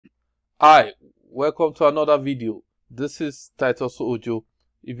Hi, welcome to another video. This is Titus Ojo.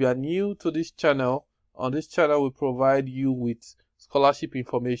 If you are new to this channel, on this channel we provide you with scholarship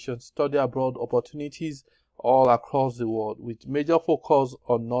information, study abroad opportunities all across the world with major focus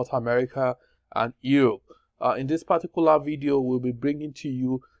on North America and Europe. In this particular video, we'll be bringing to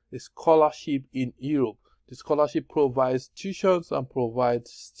you a scholarship in Europe. The scholarship provides tuitions and provides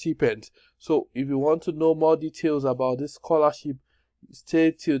stipends. So if you want to know more details about this scholarship,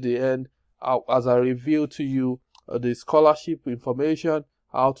 stay till the end as I reveal to you the scholarship information,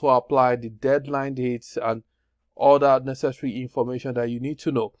 how to apply, the deadline dates, and other necessary information that you need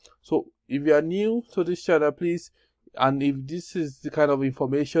to know. So if you are new to this channel, please, and if this is the kind of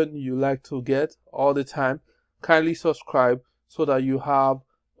information you like to get all the time, kindly subscribe so that you have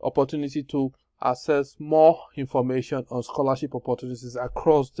opportunity to access more information on scholarship opportunities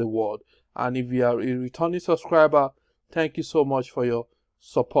across the world. And if you are a returning subscriber, thank you so much for your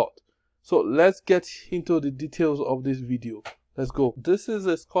support. So let's get into the details of this video. Let's go. This is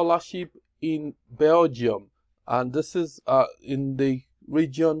a scholarship in Belgium, and this is in the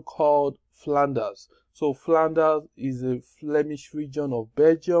region called Flanders. So Flanders is a Flemish region of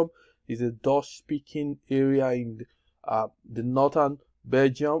Belgium. It's a Dutch-speaking area in the northern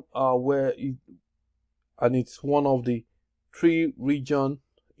Belgium, and it's one of the 3 regions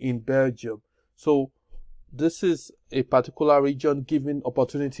in Belgium. So this is a particular region giving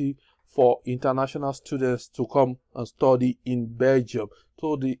opportunity for international students to come and study in Belgium.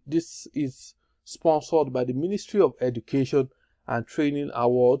 So this is sponsored by the Ministry of Education and Training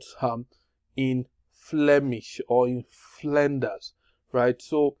Awards in Flemish or in Flanders, right?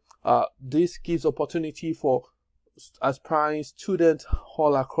 So this gives opportunity for aspiring students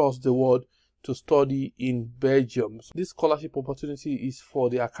all across the world to study in Belgium. So this scholarship opportunity is for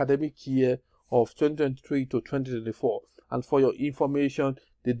the academic year of 2023 to 2024. And for your information,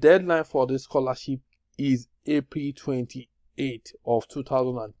 the deadline for this scholarship is April 28 of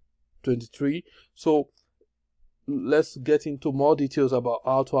 2023. So let's get into more details about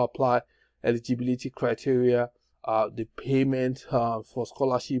how to apply, eligibility criteria, the payment for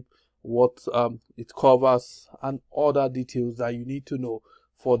scholarship, what it covers, and other details that you need to know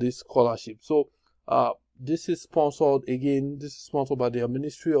for this scholarship. So this is sponsored by the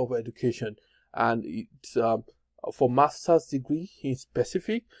Ministry of Education, and it's for master's degree in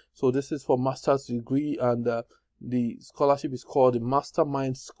specific. So this is for master's degree, and the scholarship is called the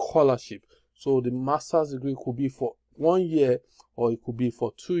Mastermind Scholarship. So the master's degree could be for 1 year or it could be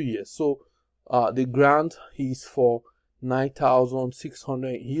for 2 years. So the grant is for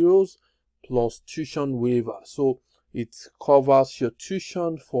 9,600 euros plus tuition waiver. So it covers your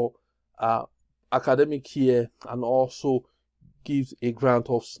tuition for academic year and also gives a grant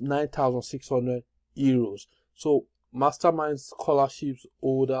of 9,600 euros. So mastermind scholarships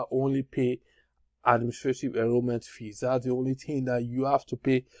holder only pay administrative enrollment fees. That's the only thing that you have to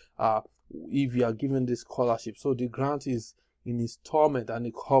pay if you are given this scholarship. So the grant is in installment, and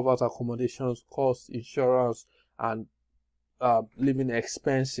it covers accommodations, costs, insurance, and living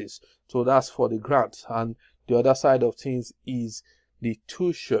expenses. So that's for the grant, and the other side of things is the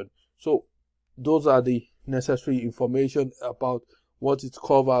tuition. So those are the necessary information about what it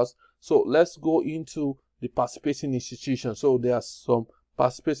covers. So let's go into the participating institution. So there are some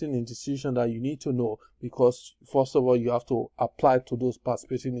participating institutions that you need to know, because first of all you have to apply to those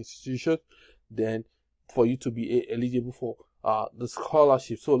participating institutions, then for you to be eligible for the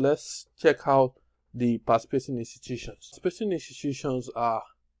scholarship. So let's check out the participating institutions. Participating institutions are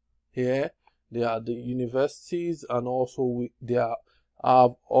here. They are the universities, and also there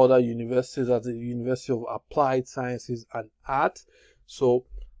are other universities at the University of Applied Sciences and Art. So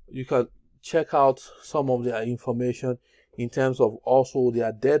you can check out some of their information in terms of also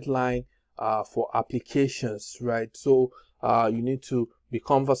their deadline for applications, right? So you need to be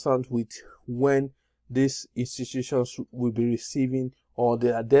conversant with when these institutions will be receiving, or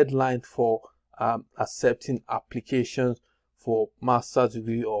their deadline for accepting applications for master's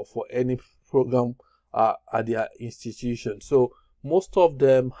degree or for any program at their institution. So most of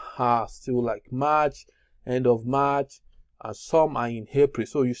them are still like March, end of March, and some are in April.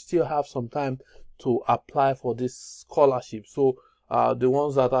 So you still have some time to apply for this scholarship. So the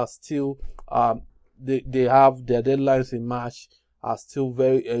ones that are still they have their deadlines in March are still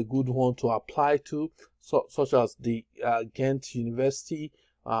a good one to apply to, such as the Ghent University.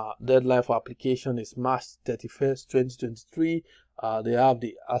 Deadline for application is March 31st, 2023. They have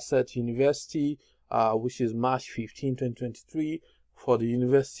the Asset University, which is March 15, 2023. For the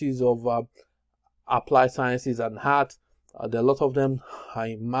universities of Applied Sciences and Art, there are a lot of them are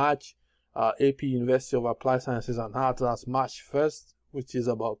in March. AP University of Applied Sciences and Art, that's March 1st, which is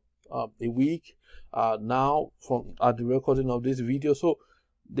about a week now from at the recording of this video. So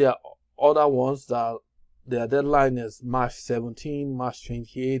there are other ones that their deadline is March 17, March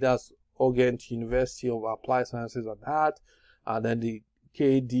 28. That's Ogent University of Applied Sciences and Art, and then the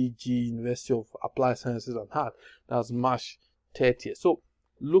KDG University of Applied Sciences and Art. That's March 30th. So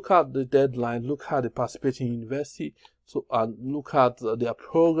look at the deadline, look at the participating university, so and look at their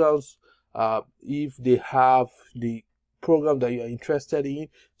programs, if they have the program that you are interested in,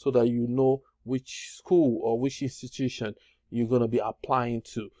 so that you know which school or which institution you're going to be applying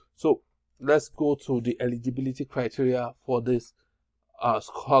to. So let's go to the eligibility criteria for this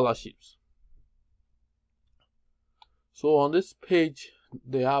scholarships. So on this page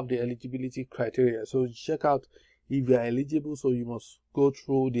they have the eligibility criteria, so check out if you are eligible. So you must go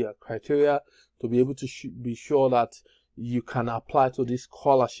through their criteria to be able to be sure that you can apply to this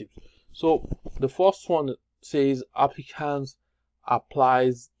scholarship. So the first one says applicants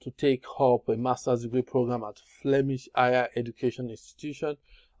applies to take up a master's degree program at Flemish higher education institution.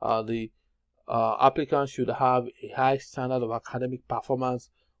 The applicant should have a high standard of academic performance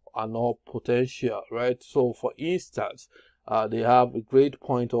and all potential, right? So for instance, they have a grade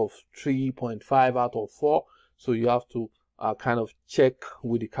point of 3.5 out of 4. So you have to kind of check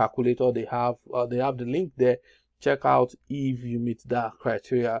with the calculator. They have the link there. Check out if you meet that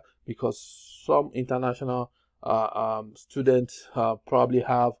criteria, because some international students probably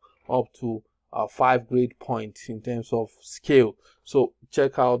have up to 5 grade points in terms of scale. So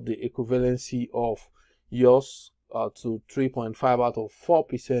check out the equivalency of yours to 3.5 out of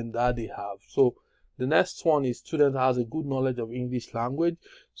 4% that they have. So the next one is student has a good knowledge of English language.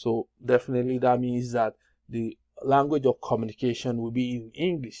 So definitely that means that the language of communication will be in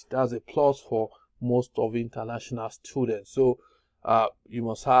English. That's a plus for most of international students. So you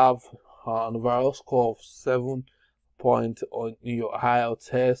must have an overall score of 7 points on your IELTS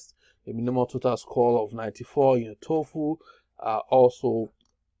test, a minimum total score of 94 in your TOEFL, also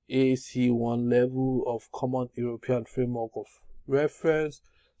AC1 level of Common European Framework of Reference.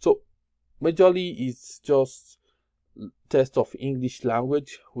 So majorly it's just test of English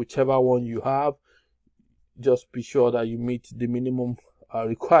language. Whichever one you have, just be sure that you meet the minimum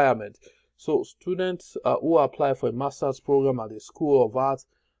requirement. So students who apply for a master's program at the School of Arts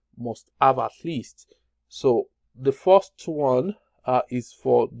must have at least. So the first one is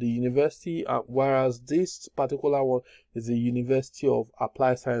for the university, whereas this particular one is the University of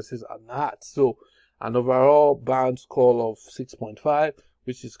Applied Sciences and Arts. So an overall band score of 6.5,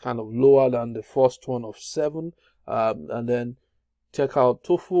 which is kind of lower than the first one of 7. And then check out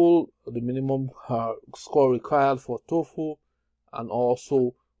TOEFL, the minimum score required for TOEFL, and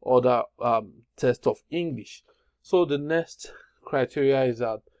also other test of English. So the next criteria is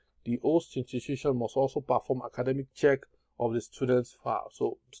that the host institution must also perform academic check of the student's file.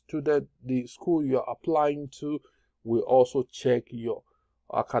 So the school you are applying to will also check your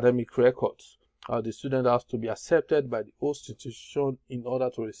academic records. The student has to be accepted by the host institution in order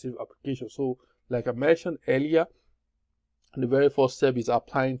to receive application. So like I mentioned earlier, the very first step is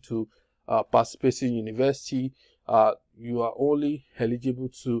applying to participating university. You are only eligible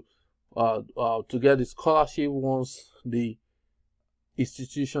to get the scholarship once the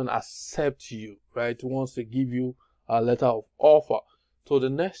institution accepts you, right? Once they give you a letter of offer. So the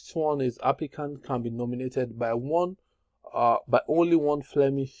next one is applicant can be nominated by only one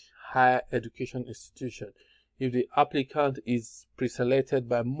Flemish higher education institution. If the applicant is pre-selected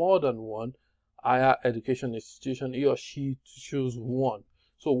by more than one higher education institution, he or she choose one.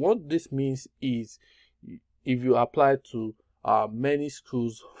 So what this means is, if you apply to many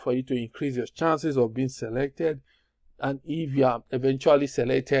schools, for you to increase your chances of being selected, and if you are eventually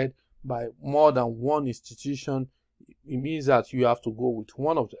selected by more than one institution, it means that you have to go with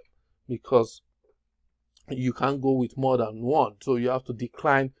one of them, because you can't go with more than one. So you have to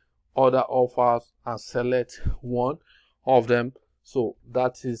decline other offers and select one of them. So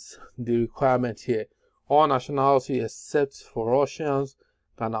that is the requirement here. All nationality except for Russians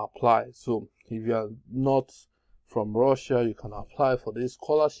can apply. So if you are not from Russia, you can apply for these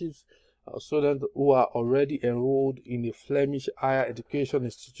scholarships. Students who are already enrolled in the Flemish higher education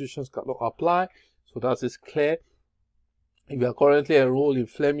institutions cannot apply. So that is clear. If you are currently enrolled in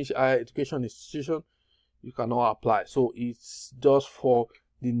Flemish higher education institution, you cannot apply. So it's just for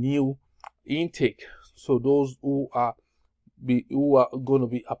the new intake. So those who are going to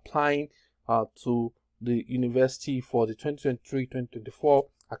be applying to the university for the 2023-2024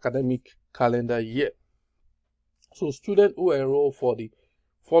 academic calendar year. So students who enroll for the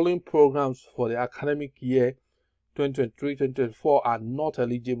following programs for the academic year 2023-2024 are not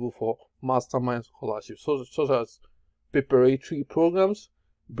eligible for mastermind scholarships, such as preparatory programs,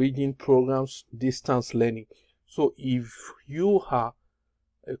 bridging programs, distance learning. So if you are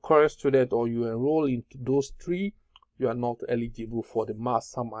a current student or you enroll into those three, you are not eligible for the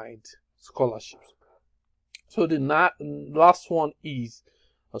mastermind scholarships. So the last one is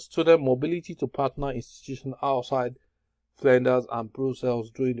a student mobility to partner institution outside Flanders and Brussels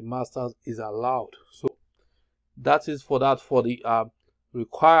during the masters is allowed. So that is for the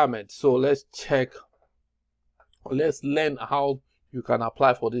requirement. So let's learn how you can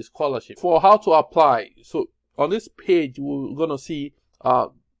apply for this scholarship. For how to apply, so on this page we're gonna see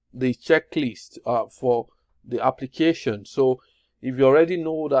the checklist for the application. So if you already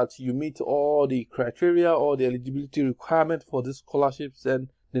know that you meet all the criteria or the eligibility requirement for this scholarships, then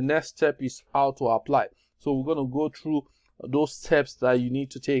the next step is how to apply. So we're going to go through those steps that you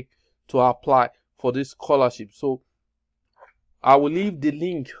need to take to apply for this scholarship. So I will leave the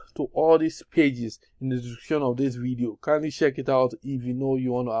link to all these pages in the description of this video. Kindly check it out if you know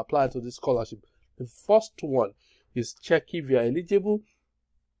you want to apply to this scholarship. The first one is check if you are eligible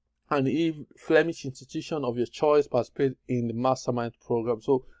and if Flemish institution of your choice participate in the mastermind program.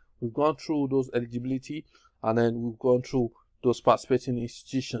 So we've gone through those eligibility and then we've gone through those participating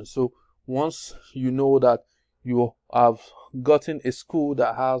institutions. So once you know that you have gotten a school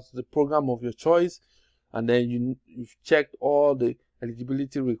that has the program of your choice, and then you've checked all the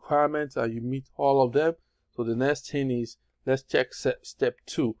eligibility requirements and you meet all of them, so the next thing is, let's check step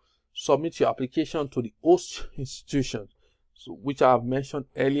 2. Submit your application to the host institution. So, which I have mentioned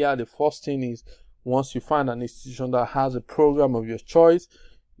earlier, the first thing is, once you find an institution that has a program of your choice,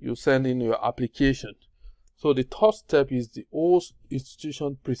 you send in your application. So the third step is the host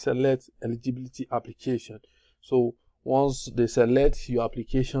institution pre-select eligibility application. So once they select your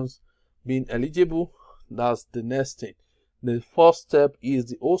applications being eligible, that's the next thing. The first step is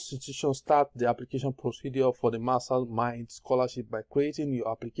the host institution start the application procedure for the mastermind scholarship by creating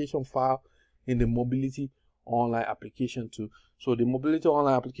your application file in the mobility online application tool. So the mobility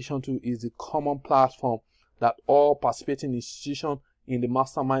online application tool is the common platform that all participating institutions in the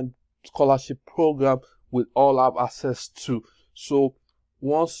mastermind scholarship program will all have access to. So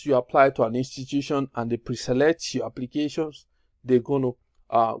once you apply to an institution and they pre-select your applications, they're going to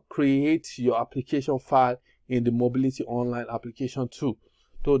create your application file in the mobility online application tool.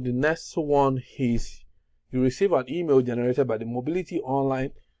 So the next one is you receive an email generated by the mobility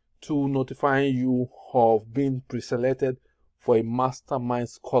online tool notifying you of being pre-selected for a mastermind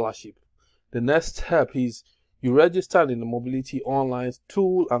scholarship. The next step is you register in the mobility online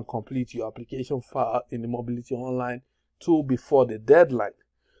tool and complete your application file in the mobility online tool before the deadline.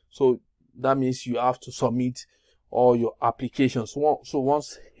 So that means you have to submit all your applications. So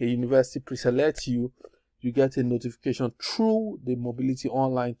once a university pre-selects you, you get a notification through the mobility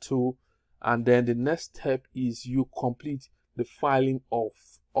online tool, and then the next step is you complete the filing of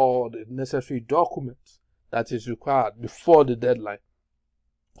all the necessary documents that is required before the deadline.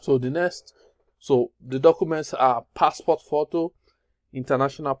 So the documents are passport photo,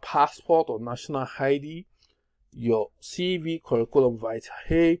 international passport or national ID, your CV, curriculum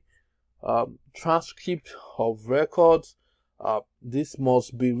vitae, transcript of records. This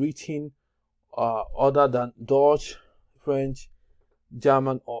must be written other than Dutch, French,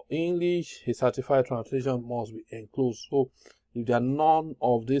 German or English. A certified translation must be enclosed. So if there are none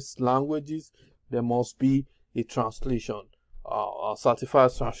of these languages, there must be a translation.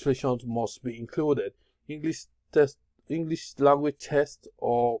 Certified translations must be included. English language test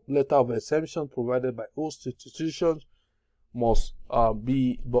or letter of exemption provided by host institutions must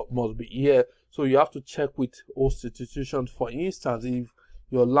be here. So you have to check with host institutions. For instance, if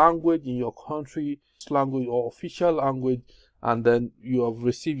your language in your country language or official language, and then you have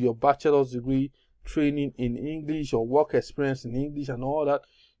received your bachelor's degree training in English or work experience in English and all that,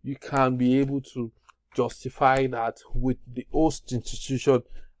 you can be able to justify that with the host institution,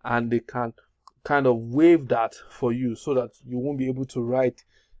 and they can kind of waive that for you, so that you won't be able to write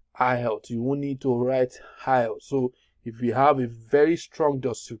IELTS. You won't need to write IELTS. So if you have a very strong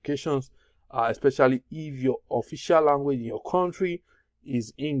justifications, especially if your official language in your country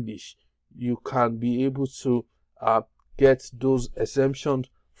is English, you can be able to get those exemptions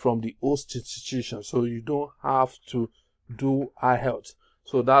from the host institution, so you don't have to do IELTS.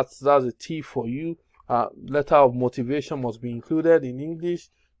 So that's a tip for you. Letter of motivation must be included in English.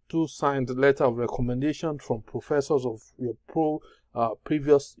 2 signed letter of recommendation from professors of your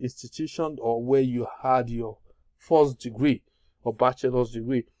previous institution or where you had your first degree or bachelor's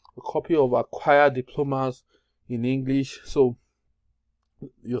degree. A copy of acquired diplomas in English. So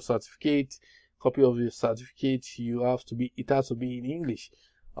your certificate, copy of your certificate, it has to be in English.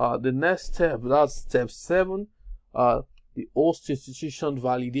 The next step, that's step 7. the host institution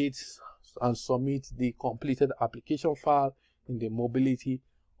validates and submits the completed application file in the mobility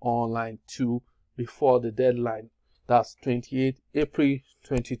online tool before the deadline. That's 28 April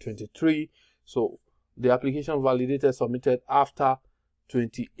 2023. So the application validated submitted after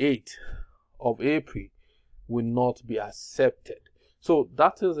 28th of April will not be accepted. So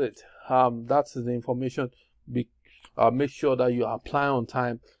that is it. That's the information. Make sure that you apply on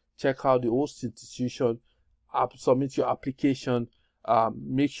time. Check out the host institution. Submit your application.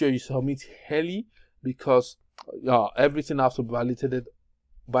 Make sure you submit early, because everything has to be validated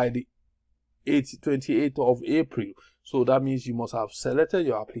by the 28th of April. So that means you must have selected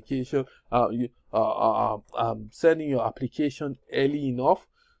your application, sending your application early enough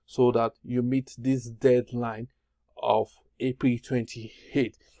so that you meet this deadline of April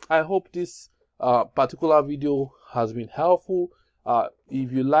 28th. I hope this particular video has been helpful.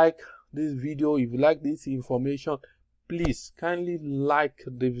 If you like this video, if you like this information, please kindly like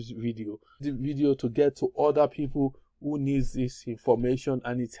this video to get to other people who needs this information,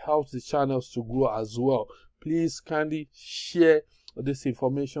 and it helps the channels to grow as well. Please kindly share this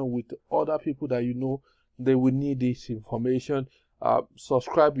information with other people that you know they will need this information.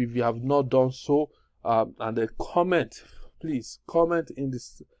 Subscribe if you have not done so, and then comment. Please comment in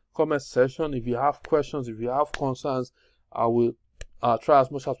this comment section if you have questions, if you have concerns. I will try as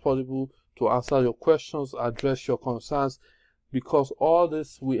much as possible to answer your questions, address your concerns, because all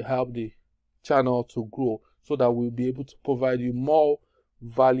this will help the channel to grow, so that we'll be able to provide you more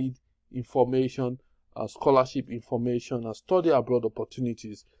valid information, scholarship information, and study abroad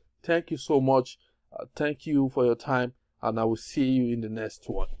opportunities. Thank you so much. Thank you for your time, and I will see you in the next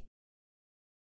one.